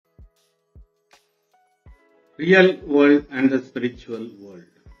Real world and the spiritual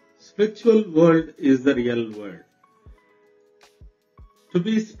world. Spiritual world is the real world. To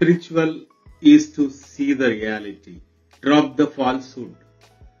be spiritual is to see the reality, drop the falsehood,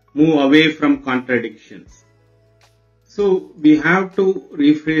 move away from contradictions. So we have to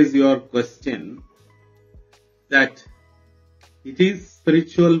rephrase your question that it is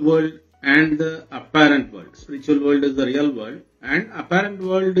spiritual world and the apparent world. Spiritual world is the real world and apparent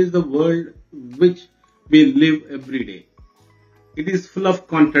world is the world which we live every day. It is full of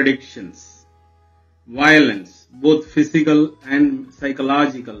contradictions, violence, both physical and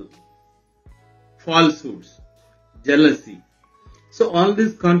psychological, falsehoods, jealousy. So all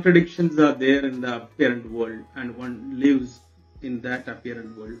these contradictions are there in the apparent world and one lives in that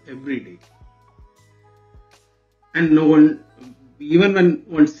apparent world every day. And no one, even when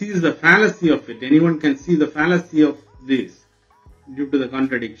one sees the fallacy of it, anyone can see the fallacy of this due to the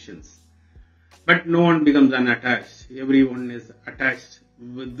contradictions. But no one becomes unattached. Everyone is attached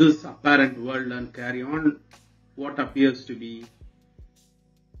with this apparent world and carry on what appears to be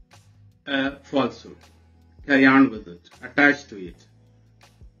a falsehood. Carry on with it, attached to it.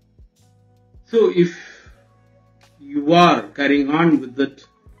 So if you are carrying on with it,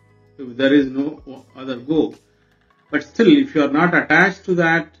 if there is no other go, but still if you are not attached to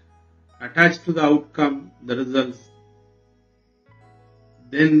that, attached to the outcome, the results,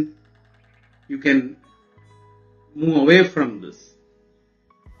 then you can move away from this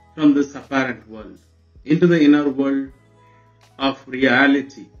apparent world into the inner world of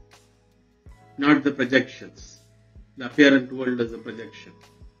reality, not the projections. The apparent world is a projection.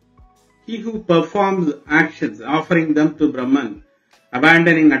 He who performs actions, offering them to Brahman,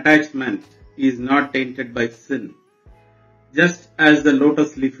 abandoning attachment, is not tainted by sin, just as the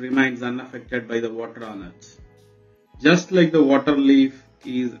lotus leaf remains unaffected by the water on it. Just like the water leaf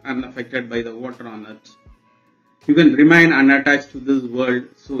is unaffected by the water on it, you can remain unattached to this world,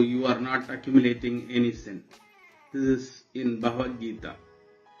 so you are not accumulating any sin. This is in Bhagavad Gita.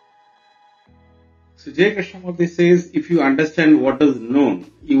 So J. Krishnamurti says, if you understand what is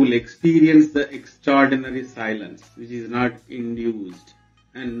known, you will experience the extraordinary silence, which is not induced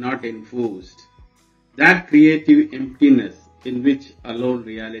and not enforced. That creative emptiness in which alone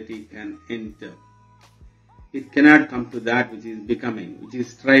reality can enter. It cannot come to that which is becoming, which is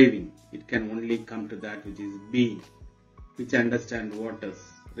striving. It can only come to that which is being, which understands what is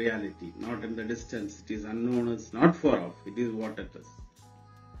reality. Not in the distance, it is unknown, it's not far off, it is what it is.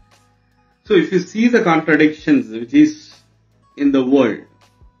 So if you see the contradictions which is in the world,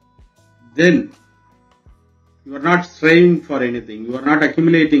 then you are not striving for anything, you are not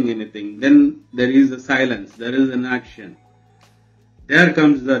accumulating anything, then there is a silence, there is an action. There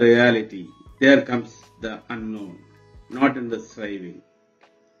comes the reality, there comes the unknown, not in the striving.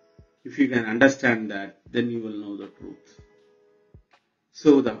 If you can understand that, then you will know the truth.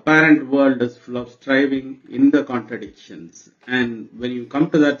 So the apparent world is full of striving in the contradictions, and when you come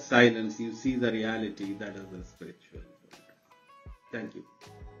to that silence, you see the reality that is the spiritual world. Thank you.